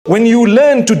when you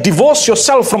learn to divorce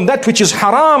yourself from that which is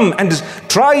haram and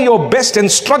try your best and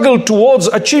struggle towards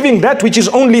achieving that which is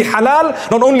only halal,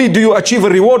 not only do you achieve a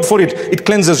reward for it, it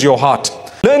cleanses your heart.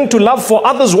 Learn to love for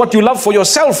others what you love for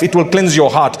yourself, it will cleanse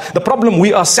your heart. The problem,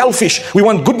 we are selfish. We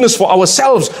want goodness for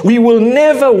ourselves. We will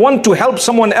never want to help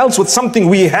someone else with something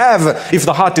we have if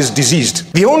the heart is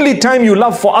diseased. The only time you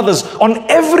love for others on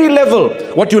every level,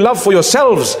 what you love for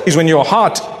yourselves, is when your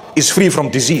heart is free from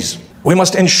disease. We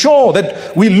must ensure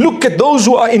that we look at those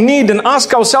who are in need and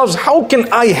ask ourselves, how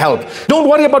can I help? Don't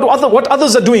worry about what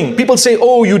others are doing. People say,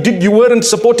 oh, you weren't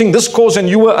supporting this cause and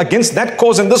you were against that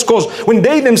cause and this cause, when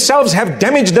they themselves have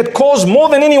damaged that cause more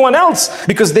than anyone else,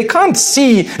 because they can't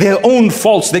see their own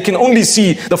faults. They can only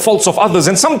see the faults of others.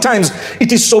 And sometimes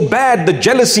it is so bad, the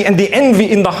jealousy and the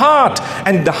envy in the heart,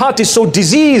 and the heart is so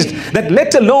diseased that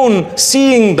let alone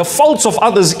seeing the faults of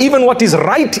others, even what is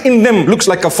right in them looks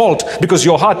like a fault, because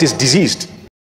your heart is diseased.